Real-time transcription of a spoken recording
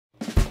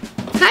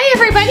Hi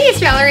everybody, it's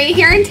Valerie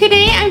here, and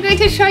today I'm going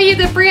to show you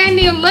the brand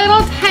new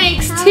Little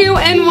Tikes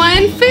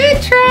 2-in-1 food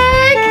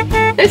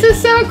truck. This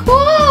is so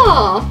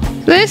cool.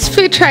 This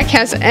food truck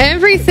has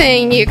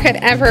everything you could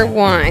ever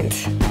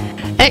want.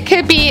 It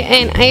could be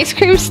an ice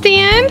cream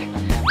stand,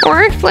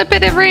 or flip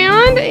it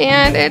around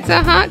and it's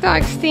a hot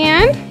dog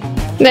stand.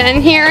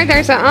 Then here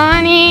there's an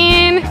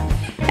awning,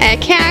 a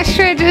cash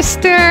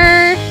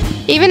register,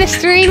 even a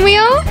steering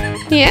wheel.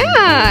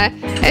 Yeah,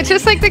 it's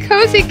just like the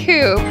Cozy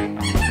Coupe.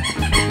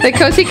 The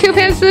Cozy Coupe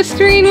has the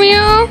steering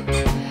wheel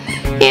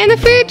and the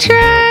food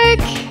truck.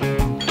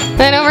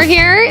 Then over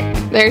here,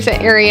 there's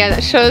an area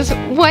that shows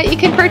what you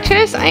can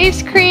purchase.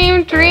 Ice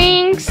cream,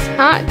 drinks,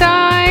 hot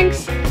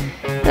dogs.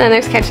 Then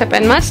there's ketchup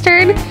and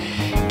mustard.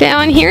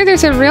 Down here,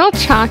 there's a real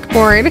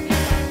chalkboard.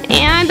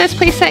 And this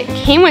playset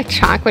came with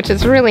chalk, which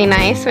is really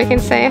nice. We can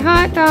say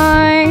hot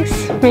dogs.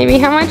 Maybe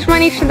how much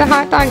money should the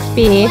hot dogs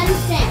be? 1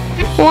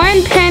 cent.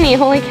 1 penny,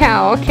 holy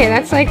cow. Okay,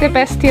 that's like the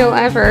best deal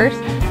ever.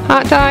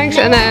 Hot dogs,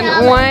 and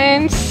then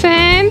 1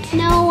 cent.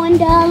 No,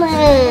 $1.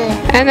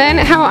 And then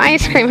how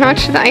ice cream? How much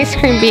should the ice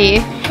cream be?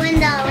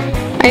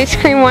 $1. Ice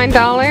cream $1.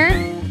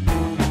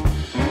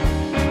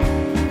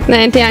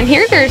 Then down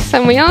here there's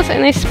some wheels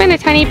and they spin a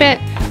tiny bit,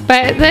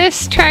 but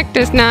this truck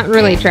does not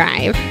really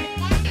drive.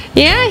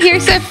 Yeah,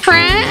 here's the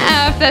front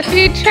of the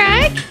food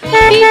truck.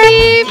 Beep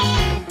beep.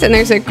 And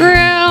there's a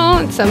grill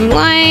and some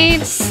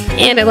lights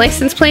and a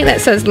license plate that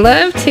says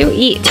love to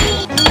eat.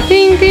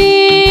 Ding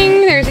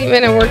ding. There's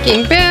even a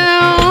working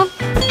bell.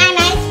 And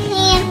ice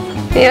cream.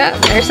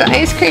 Yep, there's the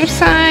ice cream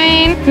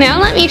sign.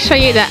 Now let me show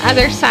you the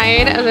other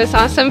side of this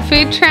awesome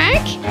food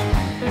truck.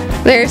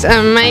 There's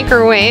a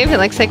microwave. It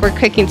looks like we're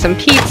cooking some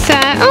pizza.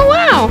 Oh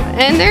wow,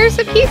 and there's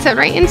a pizza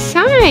right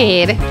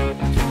inside.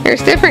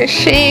 There's different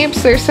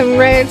shapes. There's some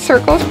red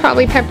circles,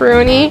 probably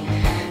pepperoni.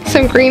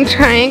 Some green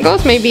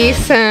triangles, maybe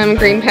some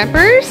green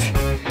peppers.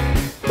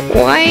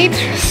 White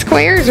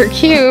squares or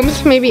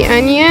cubes, maybe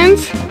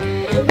onions.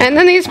 And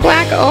then these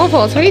black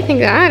ovals. What do you think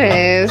that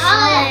is?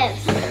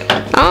 Olives.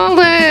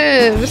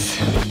 Olives.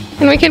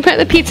 And we can put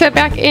the pizza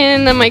back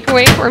in the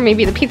microwave or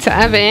maybe the pizza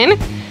oven.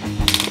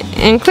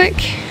 And click,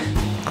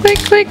 click,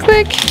 click,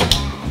 click.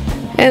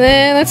 And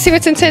then let's see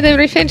what's inside the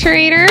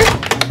refrigerator.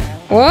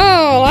 Whoa,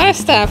 a lot of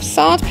stuff.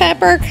 Salt,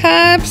 pepper,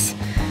 cups,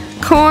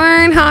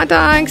 corn, hot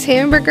dogs,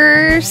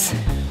 hamburgers.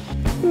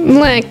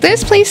 Look,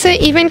 this playset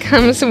even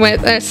comes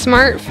with a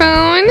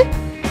smartphone,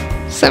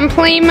 some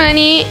play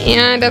money,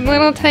 and a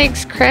Little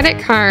Tikes credit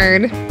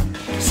card.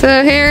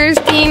 So here's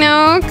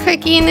Dino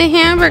cooking the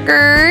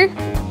hamburger.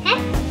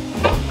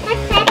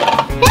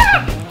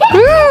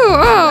 Ooh,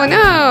 oh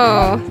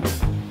no.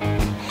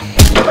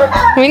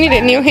 We need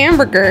a new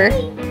hamburger.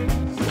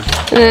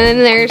 And then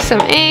there's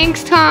some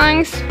eggs,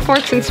 tongs,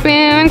 forks and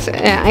spoons,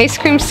 an ice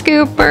cream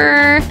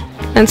scooper,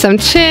 and some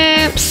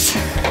chips.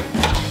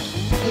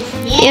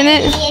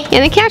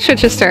 And a cash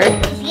register.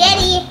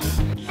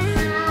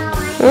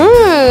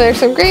 Oh, there's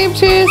some grape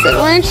juice and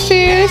orange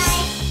juice.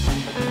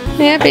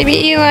 Yeah, baby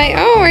Eli.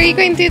 Oh, are you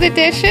going to do the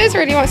dishes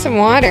or do you want some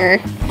water?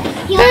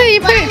 Oh, you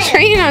put a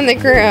train on the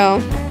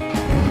grill.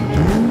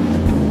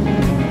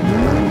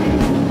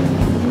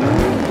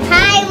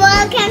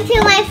 Welcome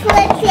to my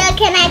food truck.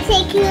 Can I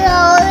take your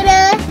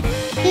order?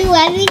 Do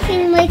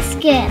everything looks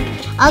good.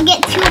 I'll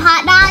get 2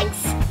 hot dogs.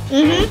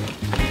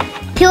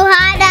 2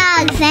 hot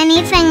dogs.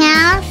 Anything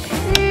else?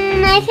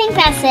 I think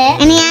that's it.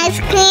 Any ice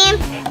cream?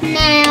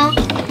 No.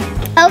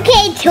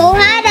 Okay, 2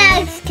 hot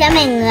dogs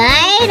coming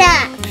right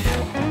up.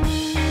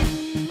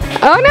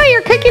 Oh no,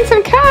 you're cooking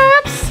some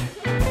cups.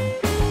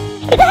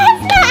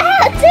 That's not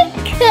how to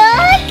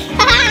cook.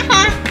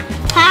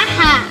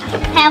 Haha.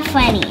 How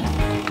funny.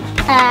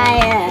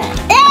 Hey,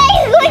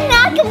 we're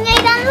knocking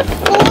right on the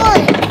floor.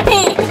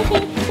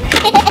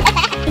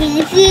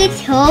 Here's your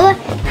 2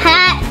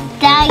 hot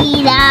doggy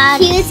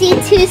dogs. Here's your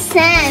 2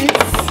 cents.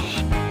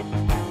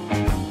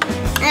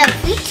 Oh,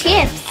 free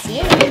chips,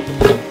 yeah.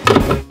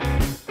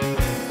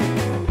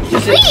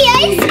 Free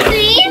ice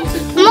cream.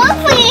 More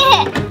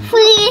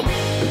free.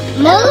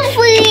 More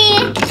free.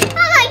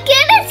 Oh my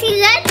goodness, you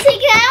got to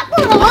get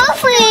more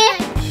free.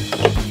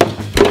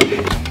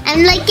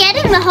 I'm like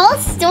getting the whole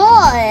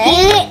store.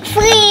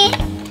 Free.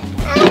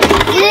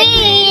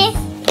 Free.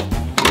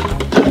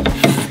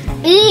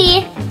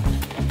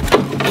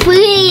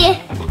 Free.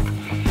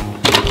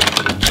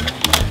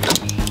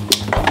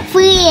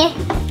 Free.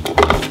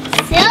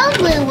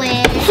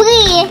 Silverware.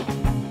 Free.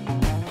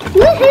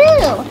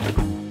 Woohoo.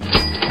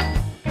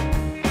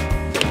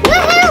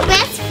 Woohoo,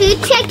 best food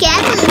truck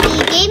ever.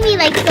 You gave me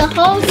like the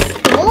whole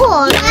store. You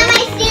want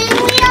my steering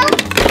wheel?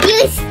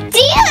 Your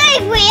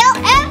steering wheel?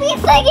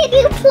 Everything in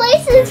your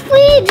place is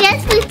free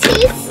just for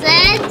 2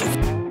 cents.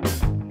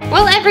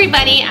 Well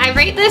everybody, I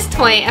rate this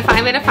toy a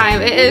 5 out of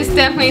 5. It is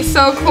definitely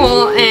so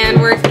cool and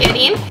worth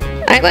getting.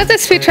 I love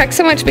this food truck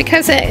so much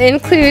because it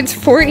includes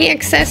 40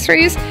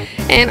 accessories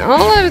and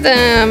all of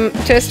them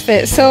just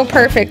fit so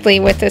perfectly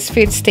with this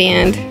food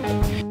stand.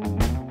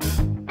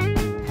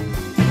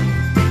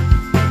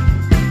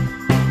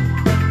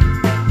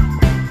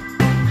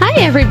 Hi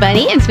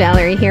everybody, it's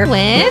Valerie here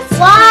with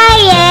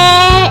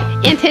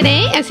Wyatt. And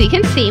today, as you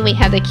can see, we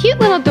have the cute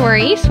little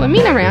Dory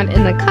swimming around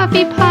in the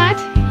coffee pot.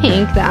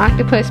 Hank the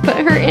octopus put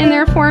her in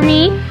there for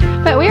me,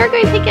 but we are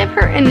going to give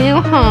her a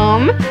new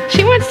home.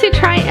 She wants to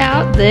try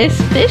out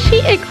this fishy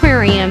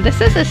aquarium.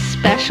 This is a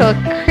special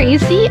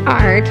crazy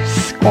art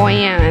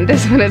squand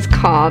is what it's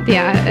called.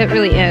 Yeah, it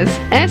really is.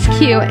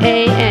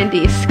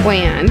 S-Q-A-N-D,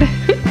 squand.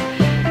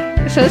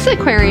 So this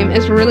aquarium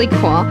is really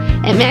cool.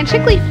 It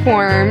magically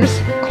forms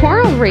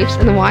coral reefs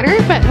in the water,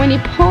 but when you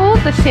pull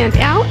the sand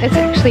out, it's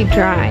actually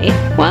dry.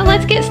 Well,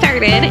 let's get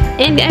started.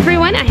 And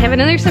everyone, I have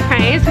another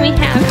surprise. We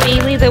have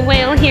Bailey the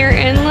whale here,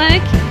 and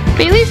look,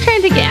 Bailey's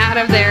trying to get out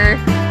of there,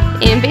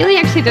 and Bailey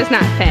actually does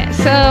not fit.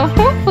 So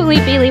hopefully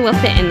Bailey will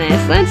fit in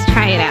this. Let's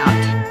try it out.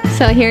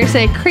 So here's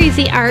a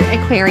crazy art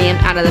aquarium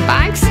out of the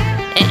box.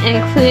 It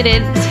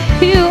included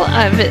 2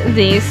 of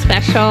these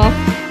special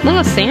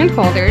little sand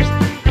holders.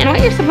 And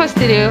what you're supposed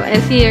to do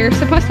is you're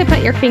supposed to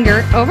put your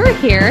finger over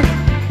here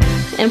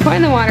and put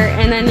in the water,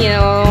 and then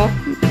you'll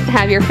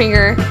have your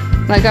finger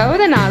let go of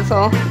the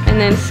nozzle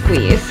and then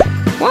squeeze.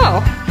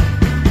 Whoa!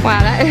 Wow,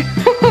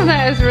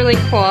 that is really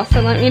cool. So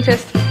let me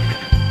just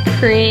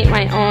create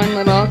my own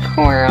little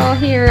coral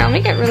here. I'll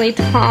make it really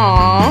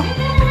tall.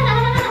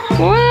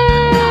 Whoa!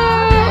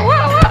 Whoa!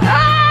 Whoa!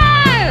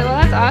 Ah!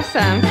 Well, that's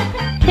awesome.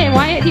 Okay,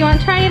 Wyatt, do you want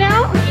to try it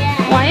out?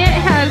 Yeah. Wyatt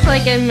has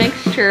like a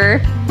mixture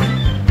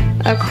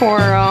of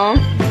coral.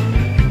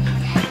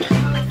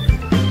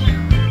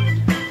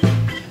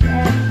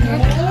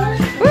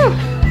 Woo.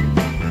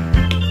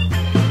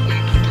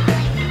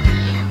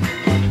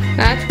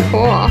 That's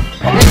cool.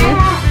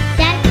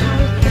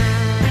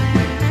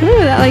 Ooh,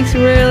 that looks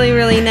really,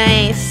 really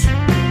nice.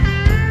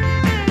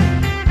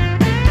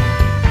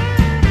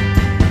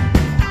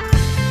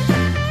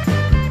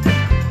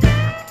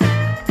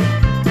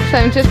 So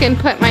I'm just going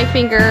to put my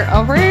finger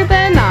over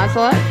the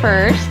nozzle at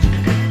first.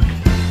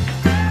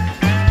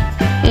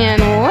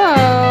 And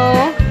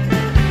whoa!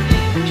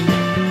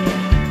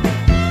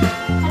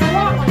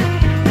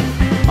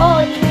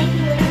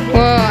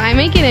 Whoa, I'm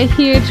making a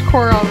huge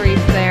coral reef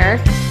there.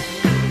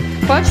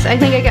 Whoops, I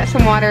think I got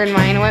some water in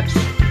mine. Whoops.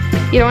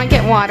 You don't want to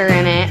get water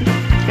in it.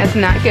 That's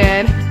not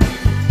good.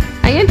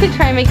 I'm going to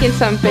try making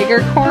some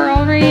bigger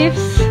coral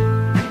reefs.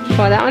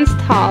 Well, that one's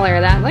taller.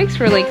 That looks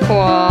really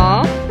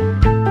cool.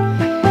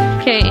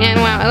 Okay, and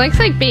wow, it looks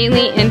like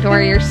Bailey and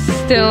Dory are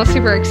still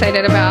super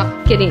excited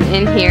about getting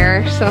in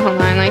here. So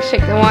hold on, like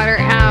shake the water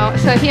out.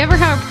 So if you ever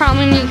have a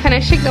problem, you kind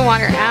of shake the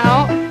water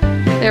out.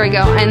 There we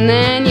go. And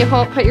then you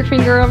put your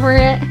finger over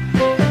it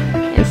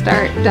and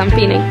start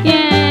dumping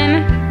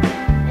again.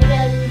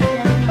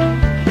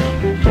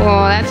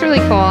 Whoa, that's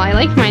really cool. I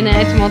like mine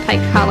that it's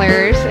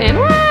multicolors. And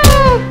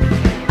whoa!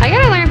 I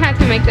gotta learn how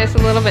to make this a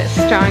little bit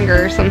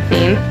stronger or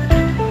something.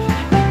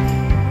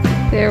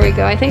 There we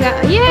go. I think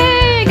that,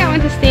 yay! I got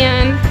one to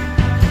stand.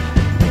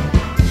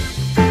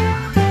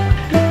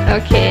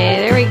 Okay,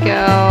 there we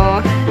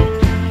go.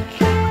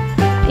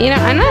 You know,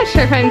 I'm not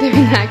sure if I'm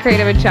doing that great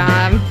of a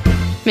job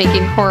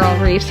making coral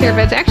reefs here,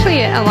 but it's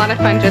actually a lot of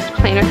fun just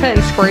playing with it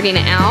and squirting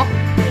it out.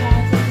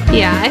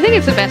 Yeah, I think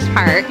it's the best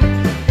part.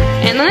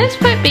 And let's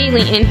put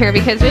Bailey in here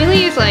because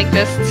Bailey is like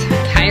just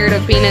tired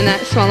of being in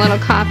that small little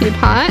coffee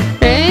pot.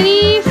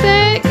 Ready,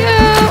 set, go!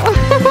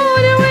 Oh,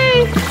 no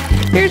way!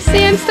 There's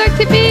sand stuck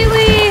to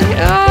Bailey!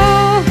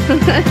 Oh!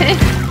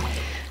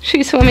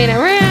 She's swimming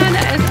around.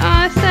 That is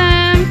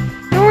awesome!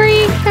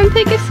 Dory, come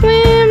take a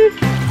swim!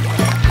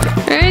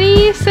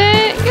 Ready,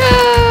 set,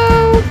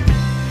 go!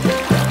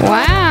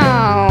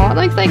 Wow! It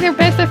looks like they're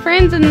best of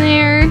friends in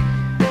there.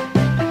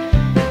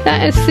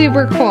 That is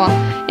super cool.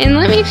 And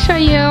let me show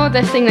you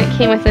this thing that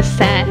came with the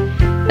set.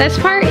 This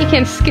part, you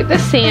can scoop the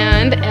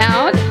sand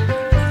out.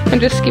 I'm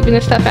just scooping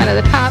the stuff out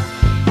of the top.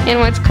 And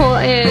what's cool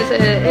is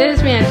it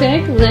is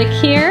magic. Look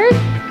here.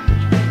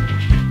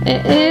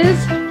 It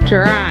is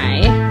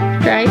dry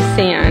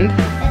sand.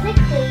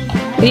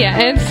 Yeah,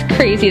 it's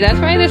crazy. That's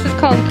why this is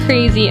called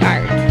crazy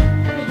art.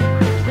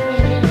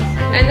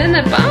 And then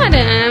the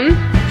bottom,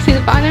 see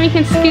the bottom you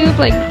can scoop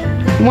like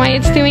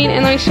Wyatt's doing.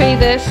 And let me show you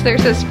this.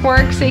 There's this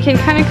fork so you can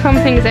kind of comb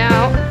things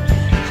out.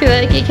 See,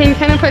 like you can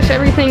kind of push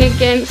everything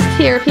against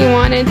here if you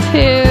wanted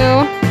to.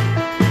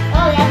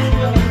 Oh, that's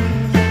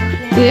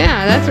good.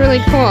 Yeah, that's really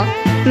cool.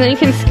 And then you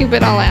can scoop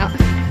it all out.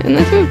 And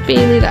let's move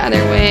Bailey the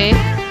other way.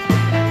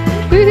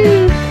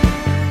 Woohoo!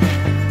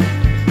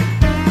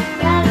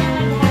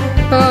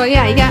 Oh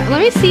yeah, you got, let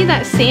me see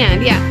that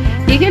sand. Yeah,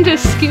 you can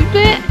just scoop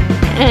it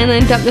and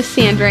then dump the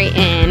sand right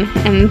in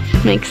and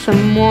make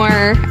some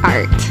more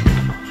art.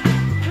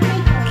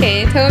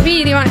 Okay,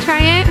 Toby, do you want to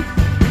try it?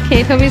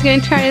 Okay, Toby's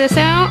going to try this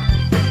out.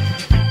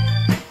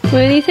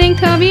 What do you think,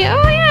 Toby?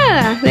 Oh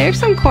yeah, there's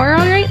some coral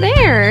right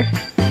there.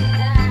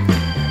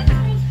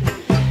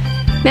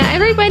 Now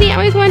everybody,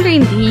 I was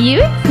wondering, do you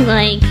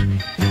like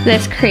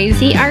this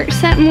crazy art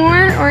set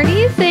more, or do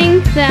you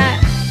think that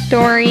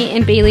Dory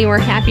and Bailey were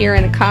happier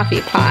in the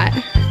coffee pot?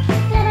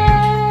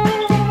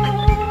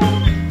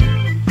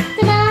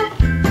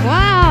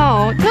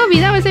 Wow, Toby,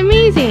 that was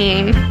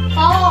amazing.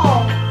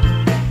 Oh.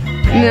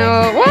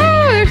 No,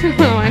 whoa,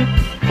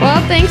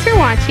 Well, thanks for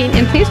watching,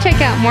 and please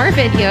check out more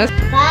videos.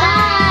 Bye.